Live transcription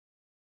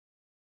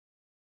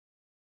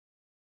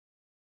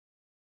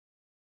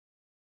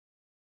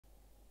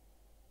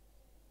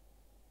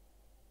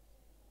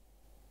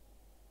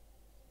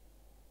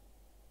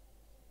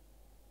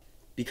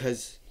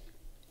because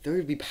they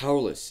would be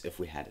powerless if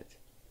we had it.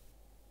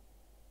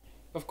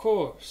 Of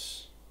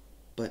course.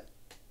 But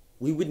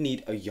we would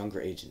need a younger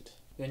agent.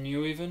 Than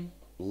you even?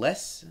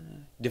 Less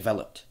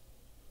developed.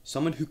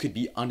 Someone who could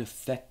be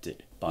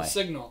unaffected by... The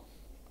signal.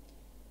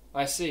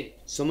 I see.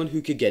 Someone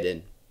who could get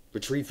in,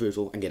 retrieve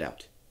Virgil, and get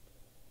out.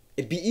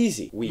 It'd be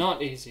easy.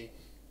 Not easy.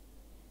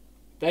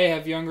 They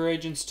have younger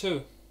agents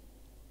too.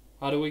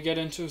 How do we get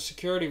into a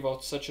security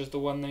vault such as the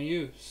one they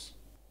use?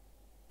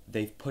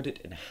 They've put it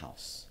in a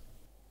house.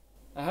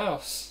 A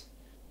house?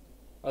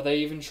 Are they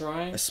even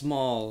trying? A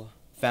small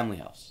family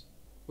house.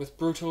 With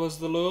brutal as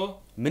the lure?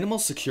 Minimal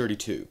security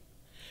too.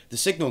 The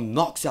signal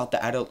knocks out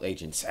the adult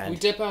agents and... We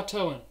dip our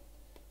toe in.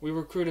 We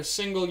recruit a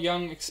single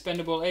young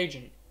expendable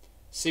agent.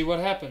 See what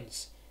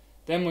happens.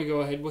 Then we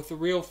go ahead with the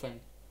real thing.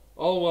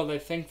 All while they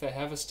think they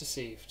have us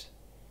deceived.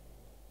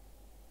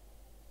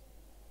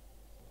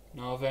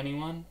 Know of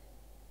anyone?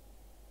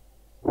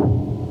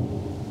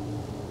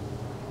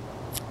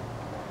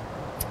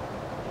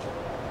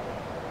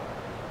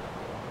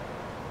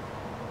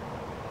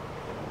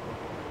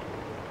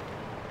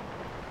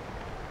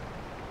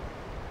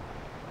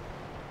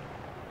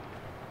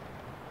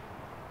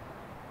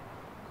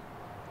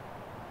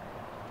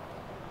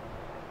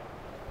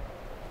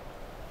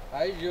 How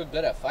are you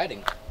good at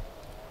fighting?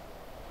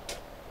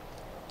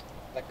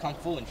 Like kung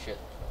fu and shit.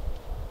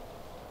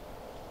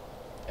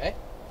 Eh?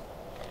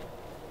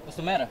 What's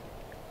the matter?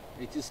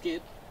 Are you too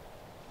scared?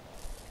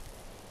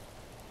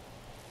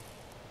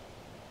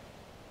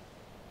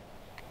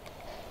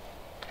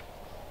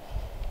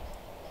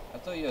 I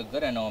thought you were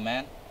good at all,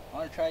 man. I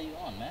want to try you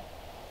on, man.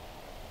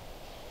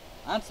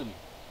 Answer me.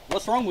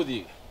 What's wrong with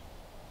you?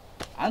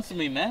 Answer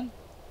me, man.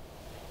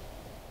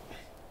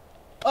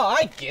 Oh,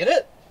 I get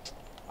it.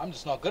 I'm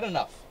just not good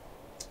enough.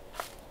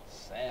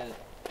 Sad.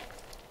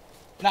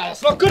 Nah,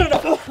 that's not good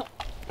enough!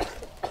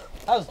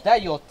 How's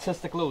that, you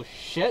autistic little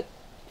shit?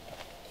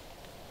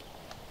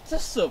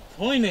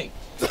 Disappointing.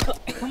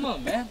 Come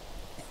on, man.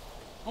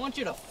 I want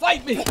you to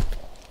fight me!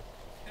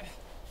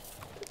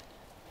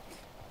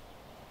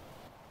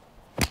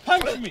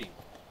 Punch me!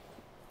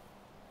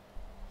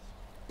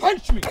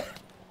 Punch me!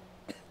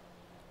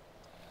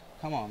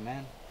 Come on,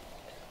 man.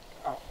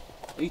 Are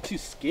you too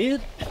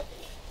scared?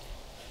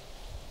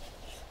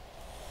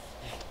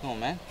 Come on,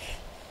 man.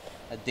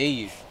 I dare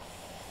you.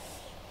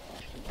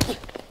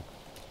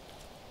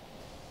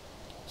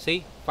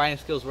 See? Fighting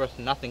skills worth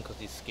nothing because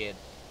he's scared.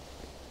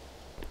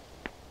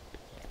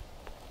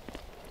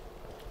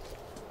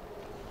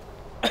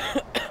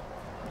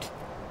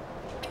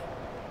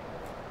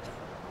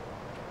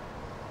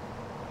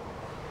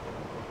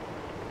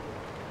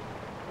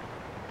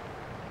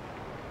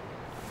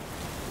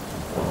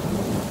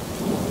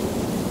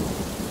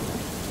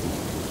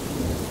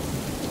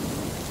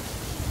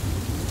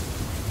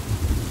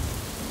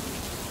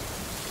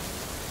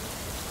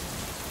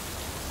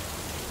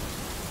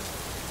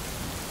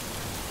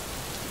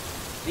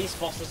 These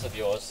bosses of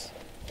yours,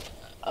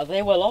 are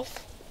they well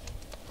off?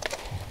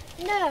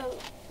 No,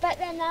 but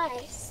they're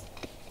nice.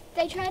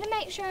 They try to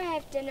make sure I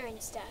have dinner and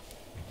stuff.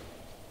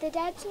 The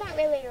dad's not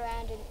really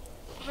around and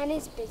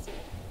Hannah's busy.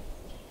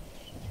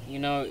 You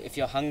know, if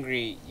you're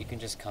hungry, you can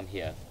just come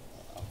here.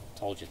 I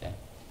told you that.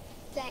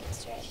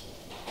 Thanks, Red.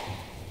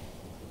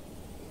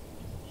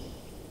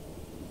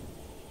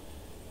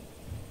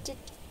 Did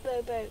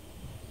Lobo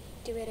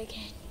do it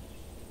again?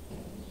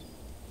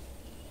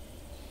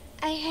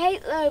 I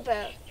hate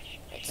Lobo.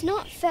 It's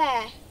not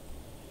fair.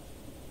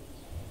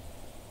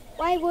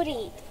 Why would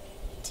he?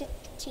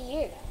 To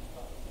you?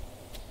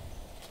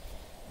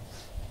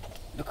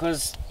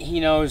 Because he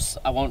knows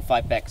I won't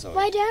fight back, Zoe.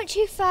 Why don't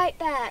you fight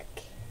back?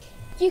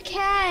 You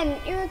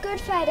can. You're a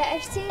good fighter.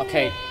 I've seen you.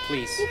 Okay,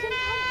 please. You can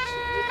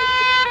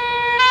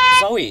punch.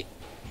 Zoe!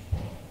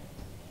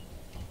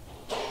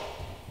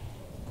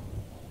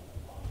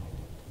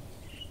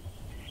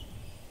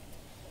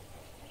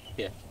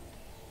 Here.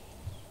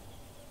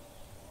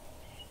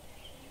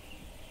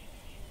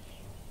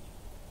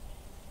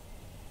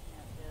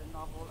 The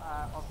novel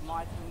of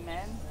Mice and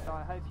Men, so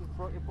I hope you've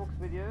brought your books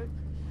with you.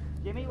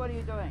 Jimmy, what are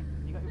you doing?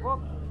 You got your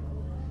book?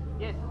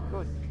 Yes,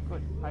 good,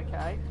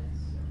 okay.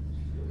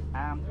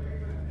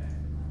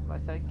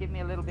 So give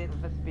me a little bit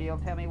of a spiel,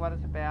 tell me what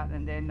it's about,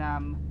 and then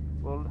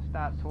we'll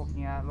start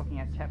talking, looking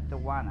at chapter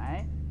 1,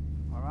 eh?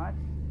 Alright?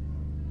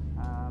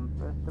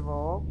 First of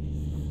all,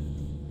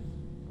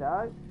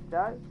 Joe,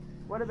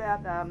 what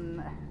about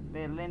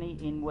the Lenny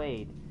in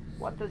Weed?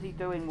 What does he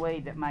do in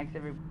Weed that makes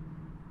every...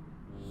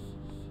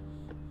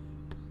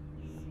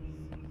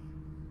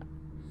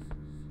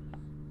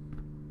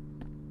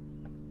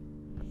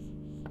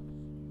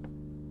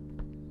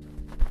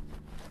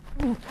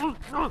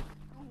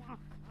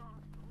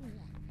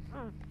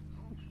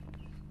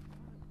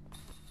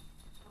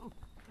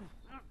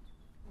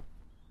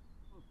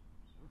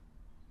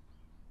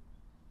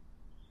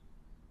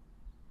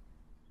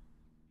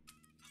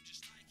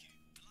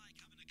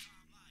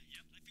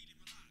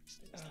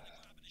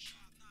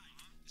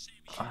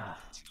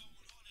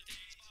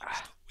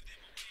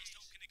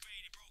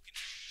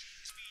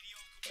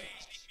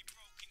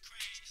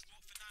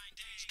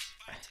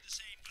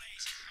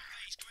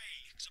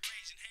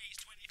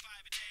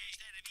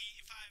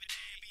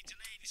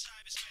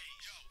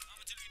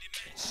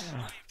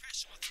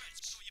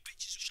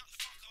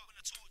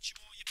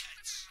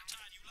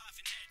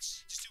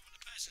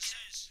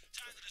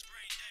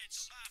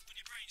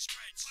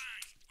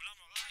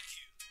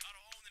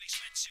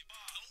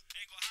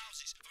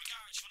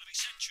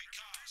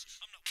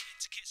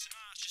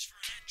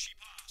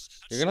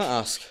 You're gonna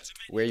ask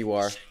where you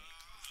are,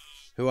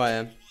 who I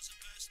am,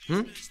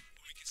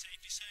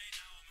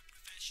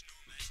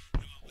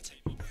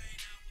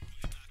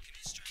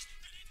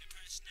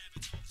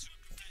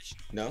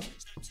 No?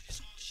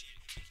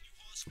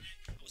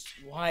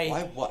 Why?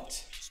 Why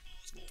what?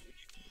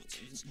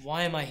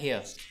 Why am I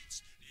here?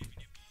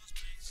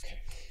 Okay.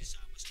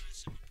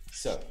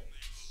 So,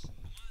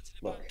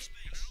 look,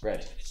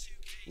 Red,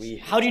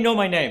 How do you know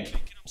my name?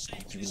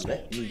 you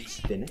let me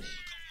finish?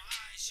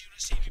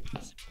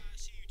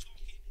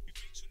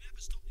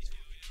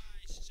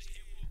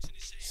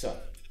 So,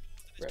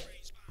 Red,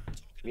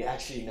 we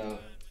actually know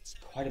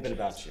quite a bit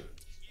about you.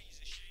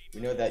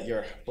 We know that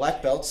you're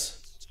black belts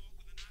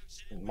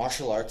in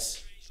martial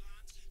arts,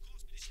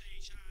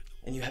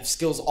 and you have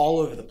skills all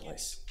over the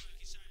place.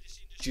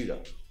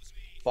 Judo,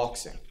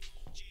 boxing,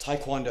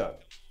 taekwondo.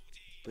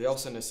 We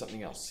also know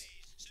something else.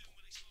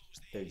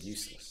 They're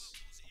useless.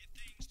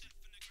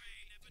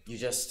 You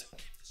just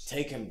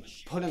take him,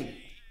 put him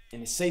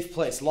in a safe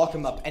place, lock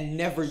him up, and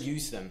never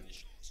use them.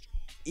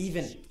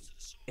 Even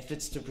if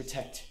it's to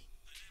protect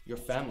your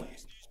family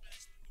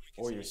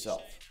or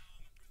yourself.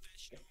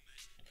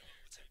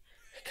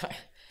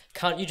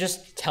 Can't you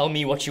just tell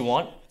me what you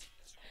want?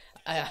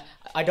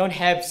 I don't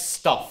have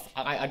stuff.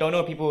 I don't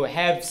know people who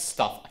have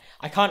stuff.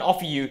 I can't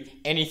offer you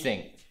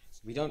anything.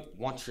 We don't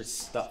want your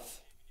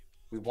stuff.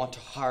 We want to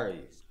hire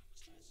you.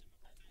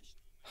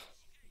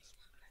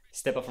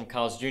 Step up from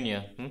Carl's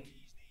Jr.,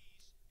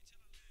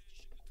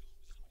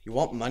 You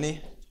want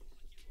money?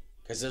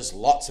 Because there's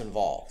lots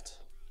involved.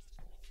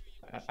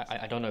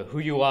 I don't know who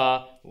you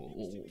are,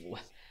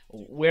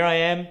 where I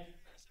am.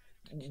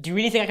 Do you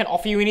really think I can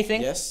offer you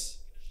anything? Yes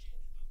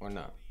or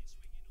no?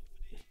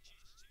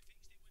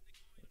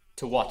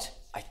 To what?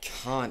 I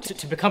can't.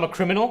 To become a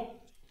criminal?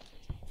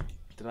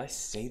 Did I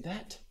say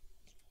that?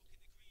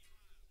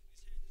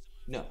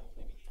 No.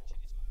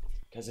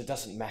 Because it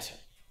doesn't matter.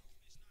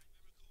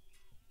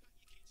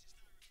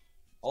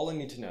 All I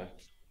need to know,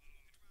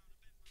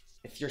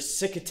 if you're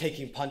sick of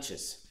taking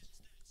punches,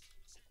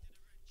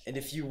 and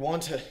if you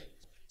want to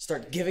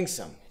start giving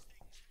some,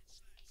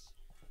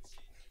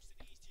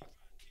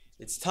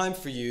 it's time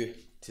for you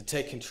to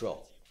take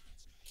control.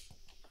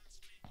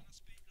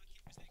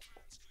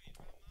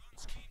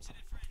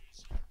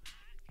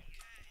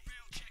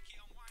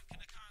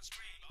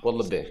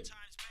 What'll it be?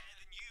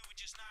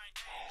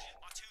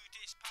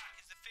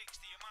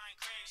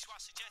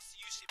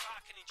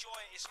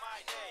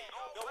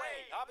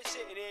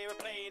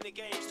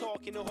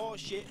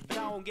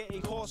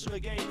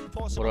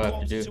 What do I have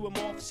to do?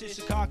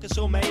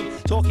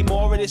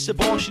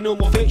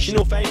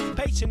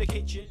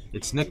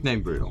 It's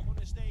nicknamed Brutal.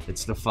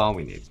 It's the file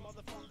we need.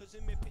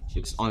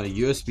 It's on a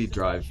USB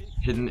drive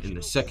hidden in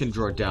the second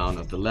drawer down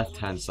of the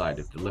left-hand side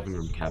of the living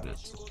room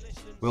cabinet.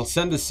 We'll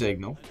send a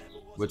signal,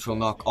 which will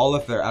knock all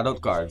of their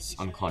adult guards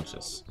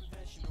unconscious.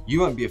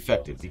 You won't be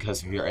affected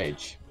because of your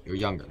age. You're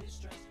younger.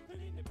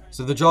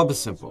 So the job is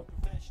simple.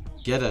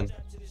 Get in,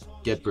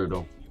 get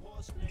Brutal,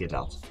 get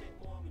out.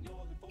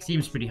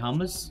 Seems pretty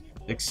harmless.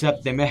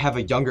 Except they may have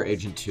a younger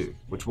agent too,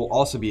 which will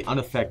also be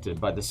unaffected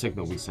by the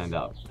signal we send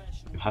out.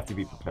 You have to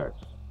be prepared.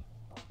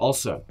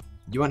 Also,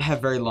 you won't have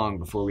very long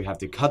before we have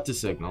to cut the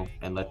signal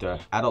and let the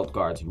adult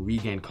guards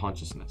regain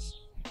consciousness.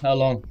 How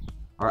long?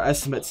 Our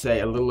estimates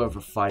say a little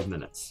over 5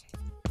 minutes.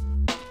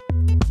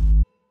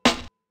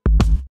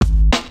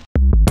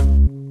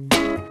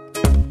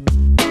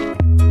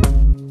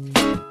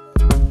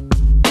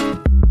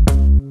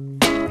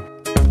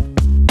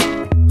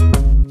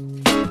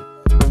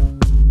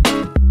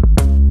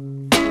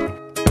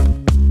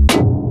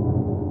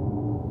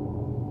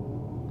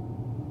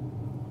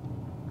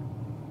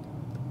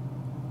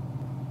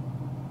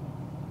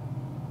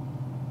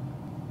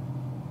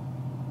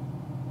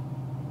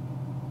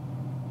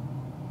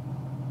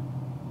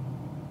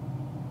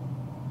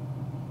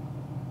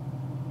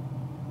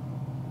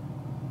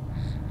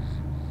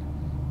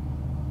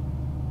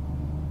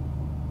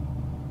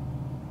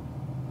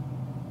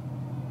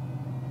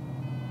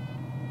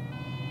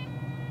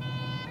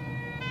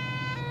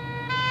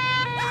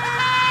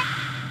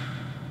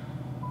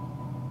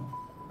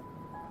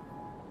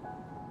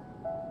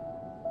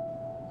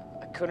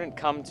 Couldn't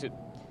come to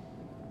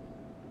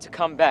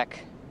come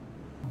back.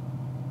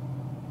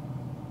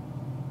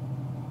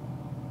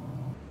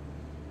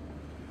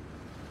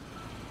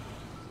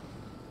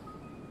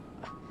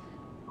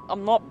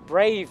 I'm not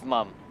brave,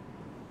 Mum.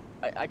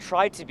 I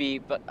tried to be,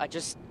 but I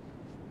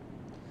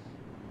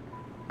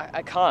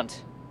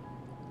can't.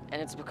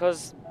 And it's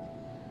because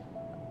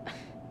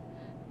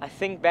I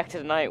think back to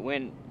the night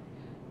when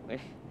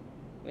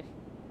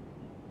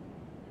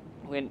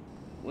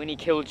he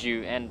killed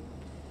you and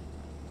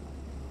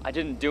I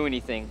didn't do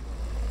anything.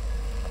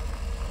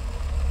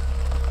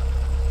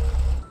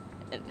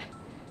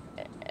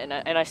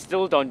 and I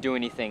still don't do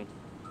anything.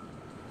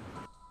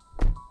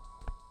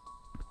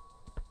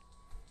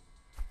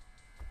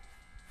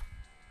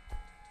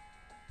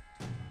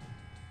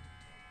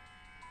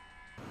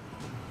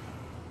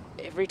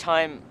 Every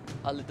time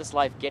I let this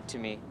life get to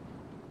me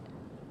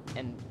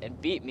and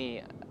beat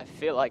me, I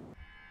feel like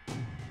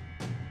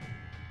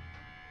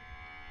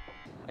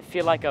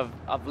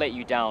I've let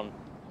you down.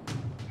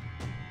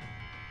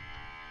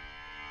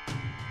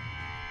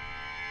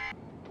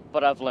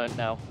 But I've learned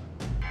now.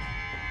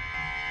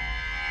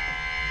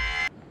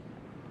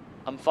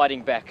 I'm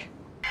fighting back.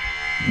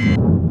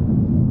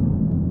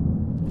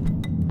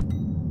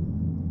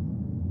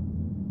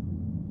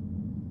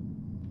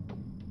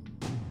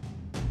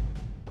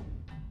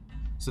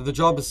 So the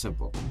job is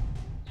simple.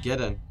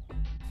 Get in.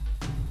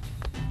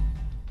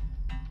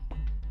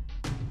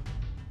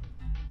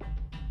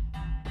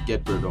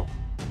 Get brutal.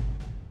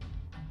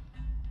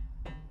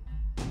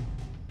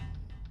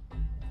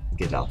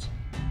 Get out.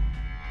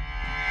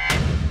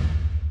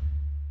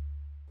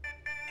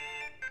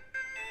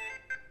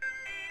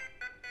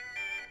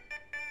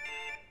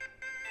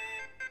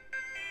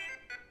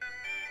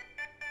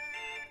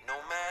 No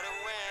matter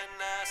when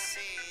I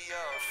see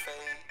your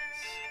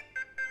face,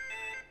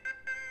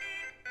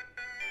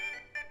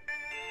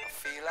 I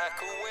feel like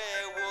a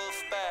werewolf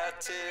about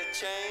to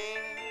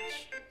change.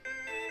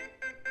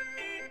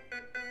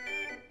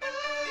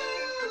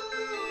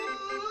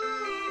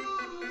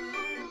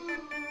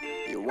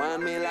 You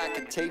wind me like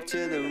a tape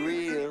to the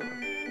reel.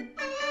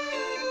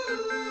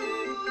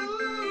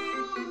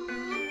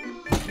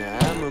 Now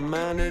I'm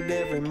reminded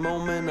every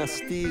moment I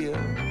steal.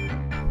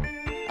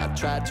 I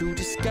try to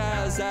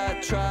disguise, I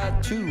try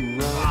to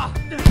run.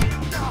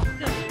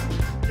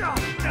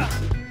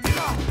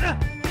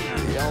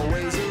 We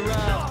always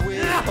arrive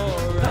with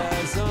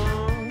horizons.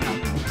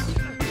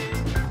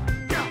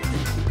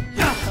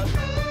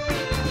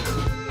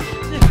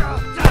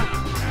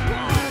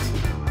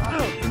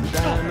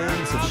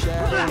 Diamonds of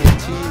shadow and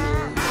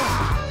tears.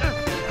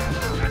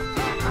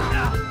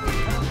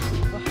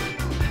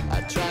 I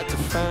tried to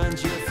find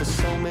you for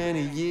so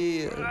many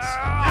years.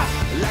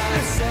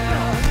 Lights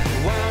out,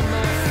 why am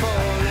I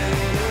falling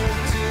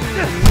into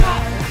the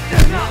night? The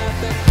night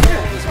that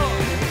calls me.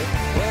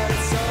 Well,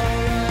 it's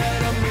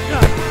alright, I'm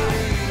really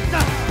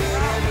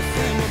but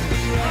everything will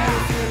be right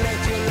if you let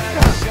your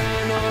light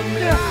shine on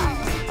me.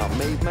 I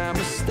made my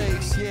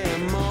mistakes, yeah,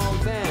 more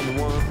than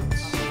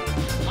once.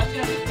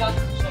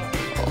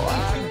 Oh, I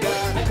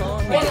got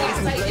caught in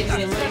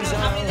blazing rings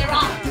on.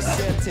 You're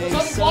setting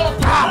sun.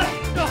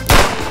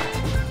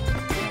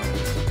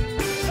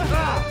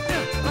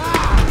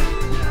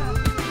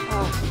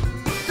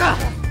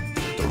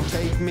 Don't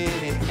take me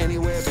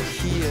anywhere but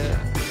here.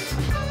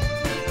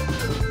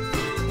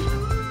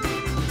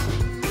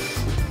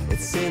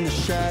 It's in the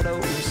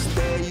shadows,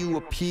 there you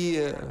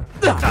appear.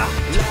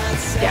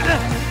 Lights out,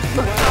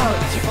 the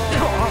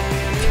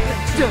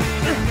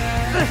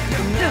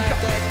night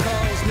that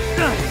calls me.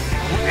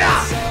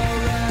 It's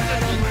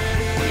alright, I'm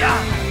ready. But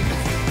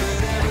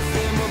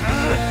everything will be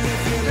right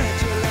if you let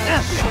your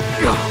light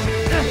shine on me.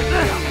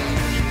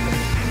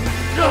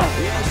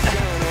 Yeah,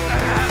 shine on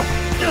me.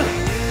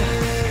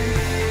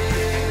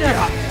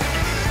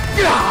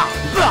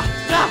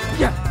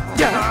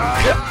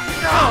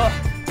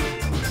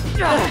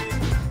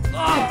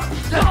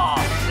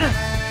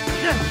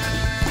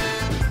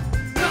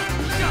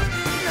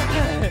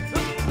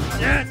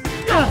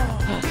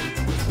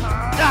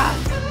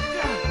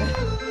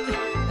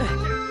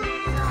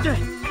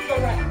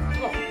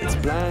 It's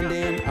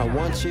blinding, I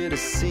want you to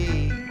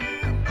see that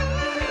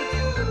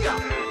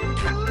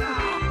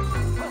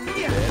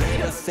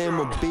everything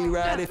will be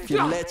right if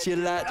you let your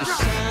light to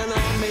shine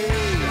on me.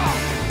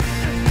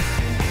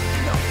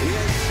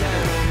 Yeah,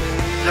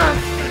 shine on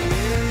me.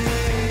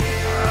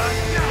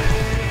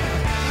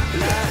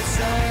 Lights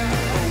out,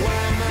 why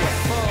am I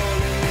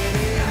falling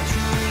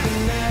into the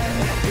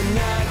night? The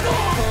night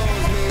that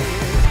calls me.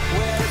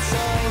 Well, it's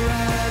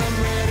alright, I'm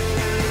ready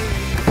to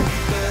leave.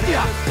 But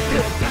everything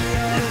will be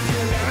right if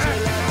you let your light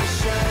to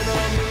shine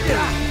on me.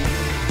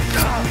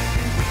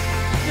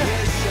 Yeah,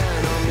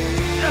 shine on me.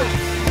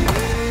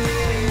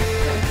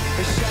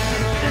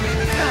 Shine on me.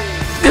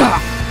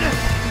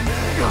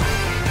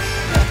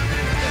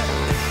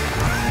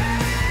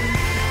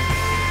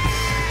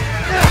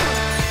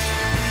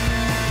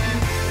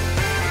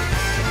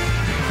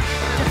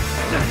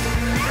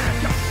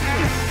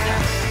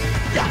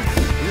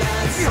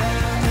 Lights out,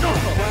 why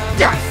am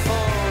I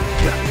falling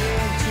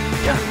into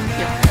the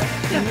night?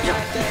 The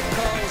night that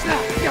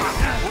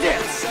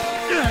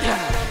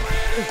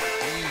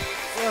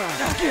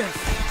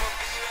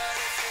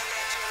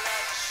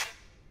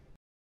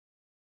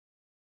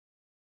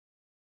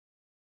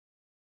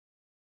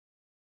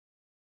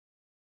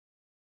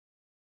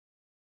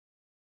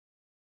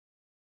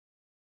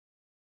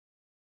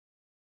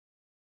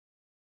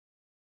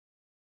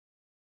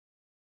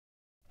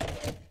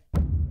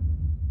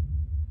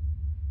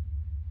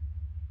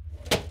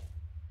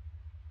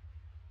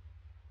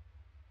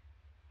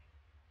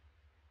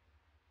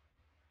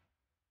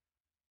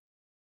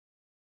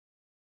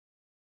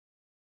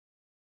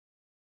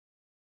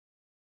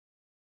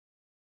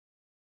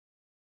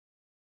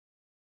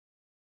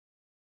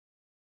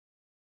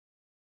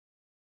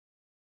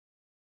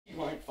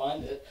won't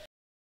find it.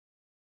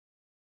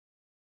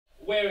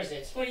 Where is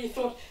it? Well, you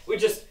thought we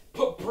just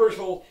put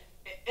Brutal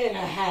in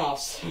a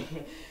house.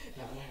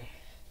 No.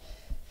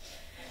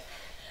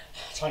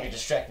 Trying to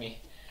distract me.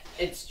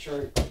 It's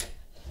true.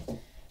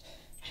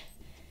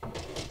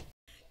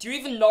 Do you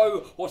even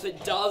know what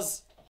it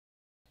does?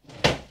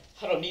 I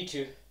don't need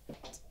to.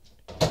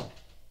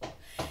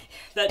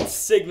 That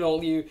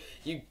signal you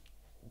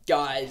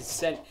guys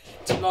sent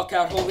to knock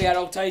out all the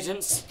adult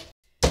agents?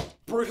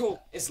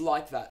 Brutal is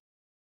like that.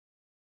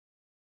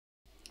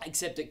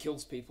 Except it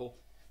kills people.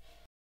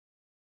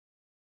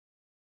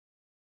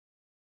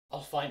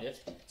 I'll find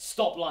it.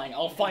 Stop lying,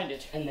 I'll find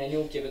it. And then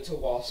you'll give it to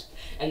Wasp,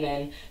 and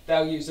then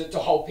they'll use it to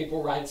hold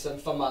people ransom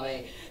for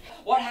money.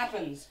 What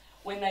happens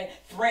when they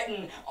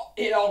threaten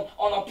it on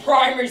a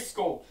primary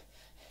school?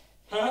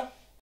 Huh?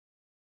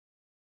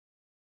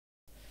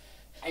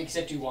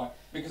 Except you won't,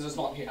 because it's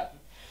not here.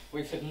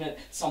 We've hidden it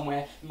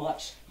somewhere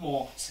much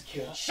more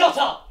secure. Shut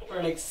up! For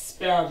an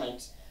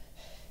experiment.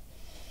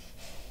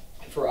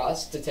 For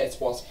us to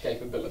test Wasp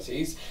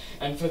capabilities,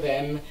 and for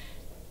them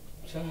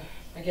to,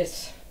 I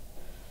guess,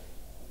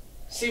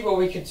 see what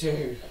we could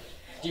do.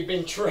 You've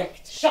been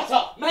tricked. Shut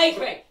up! Make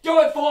me!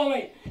 Do it for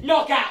me!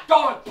 Knock out! Go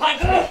on!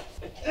 Punch me!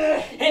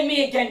 Hit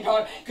me again, go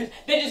on, because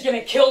they're just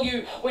gonna kill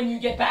you when you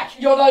get back.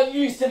 You're no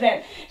use to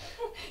them.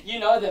 You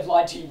know they've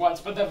lied to you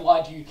once, but they've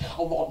lied to you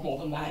a lot more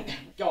than that.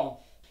 Go on.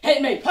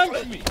 Hit me!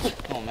 Punch me!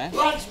 Come on, man.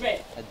 Punch me!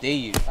 I dare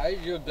you.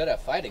 You're good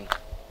at fighting.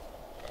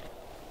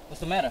 What's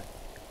the matter?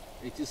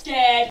 Are you too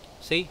Scared!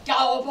 See?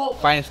 Gullible!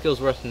 Fighting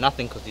skills worth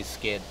nothing because he's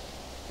scared.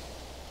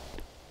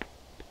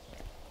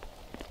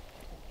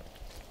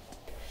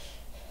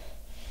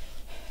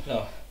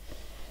 No.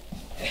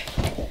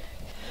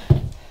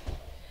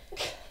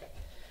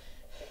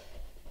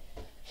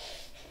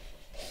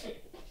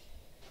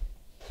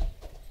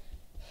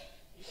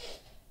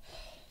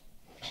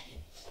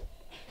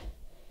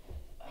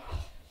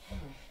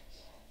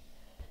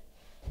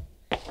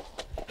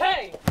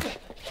 Hey!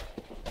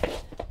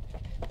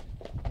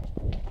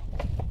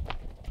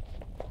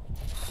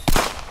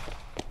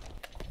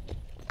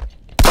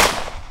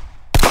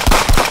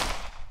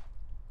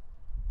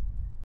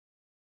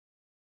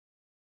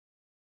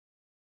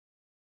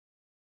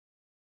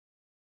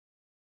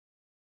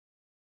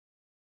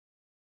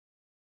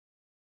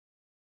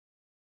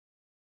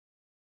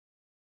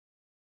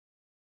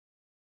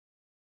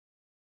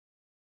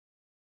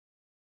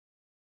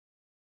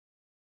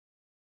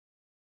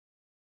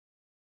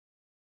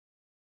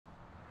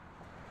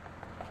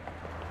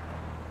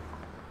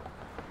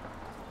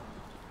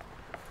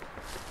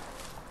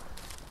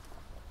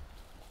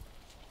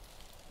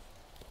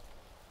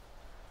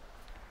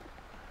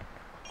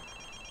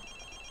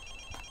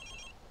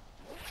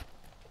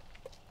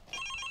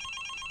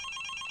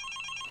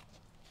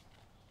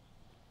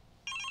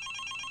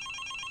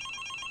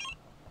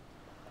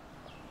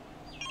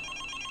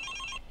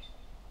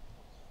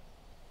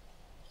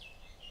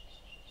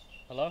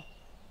 Hello?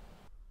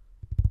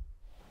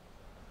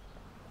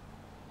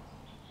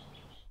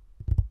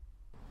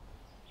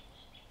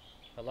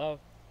 Hello?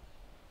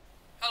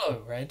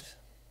 Hello, Red.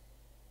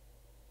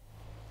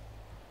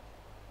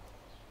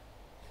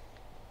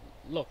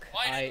 Look,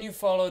 Why didn't you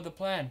follow the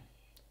plan?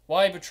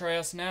 Why betray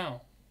us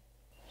now?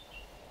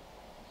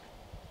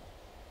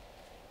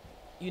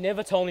 You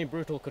never told me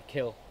Brutal could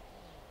kill.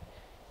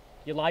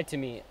 You lied to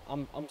me.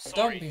 I'm sorry.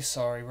 Don't be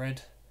sorry,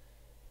 Red.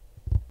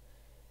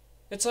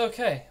 It's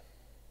okay.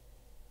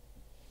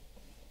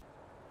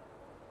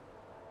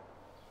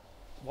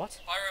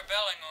 What? By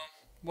rebelling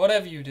or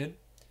whatever you did,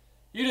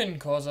 you didn't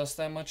cause us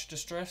that much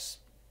distress.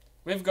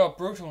 We've got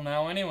Brutal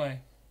now anyway.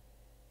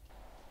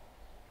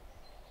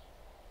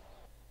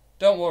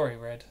 Don't worry,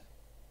 Red.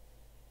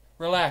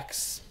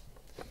 Relax.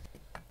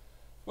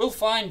 We'll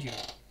find you.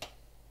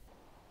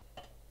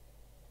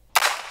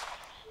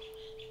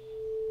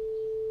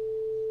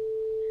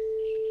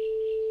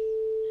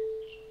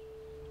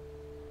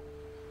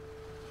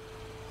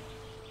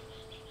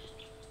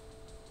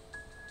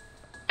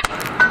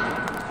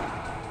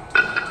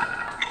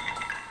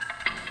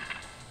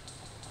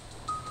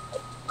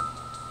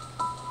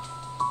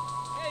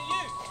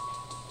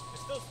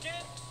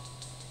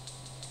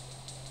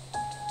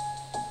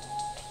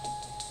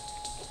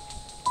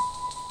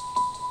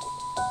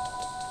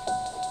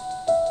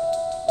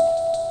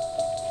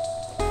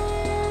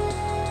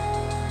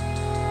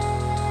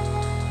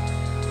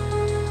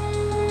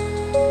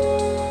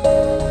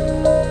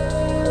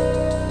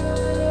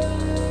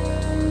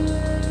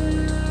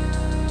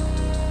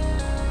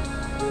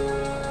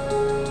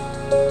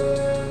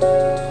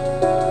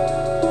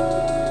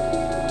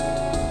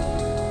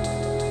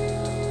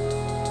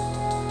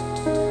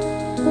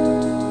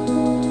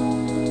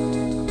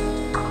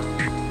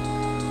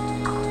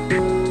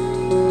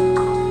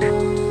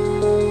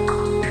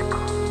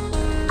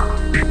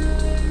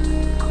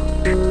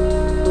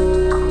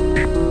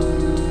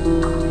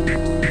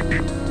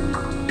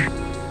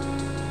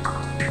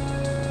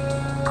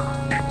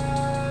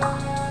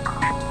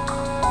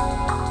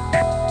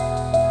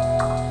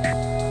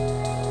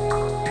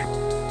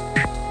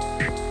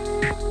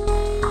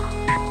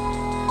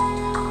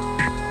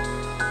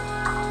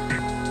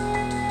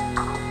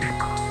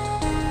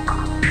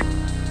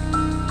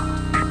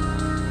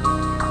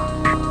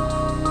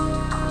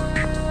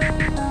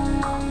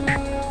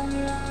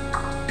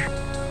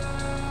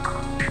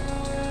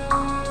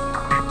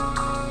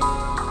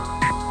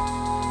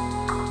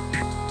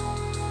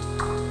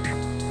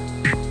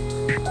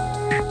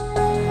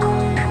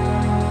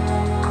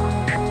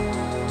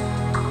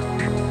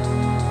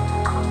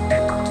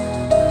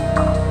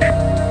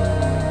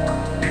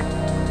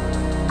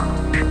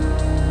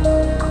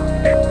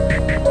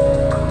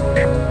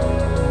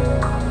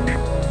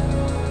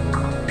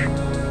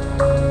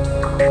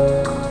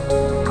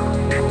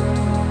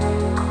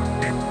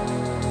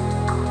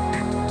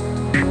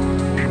 Thank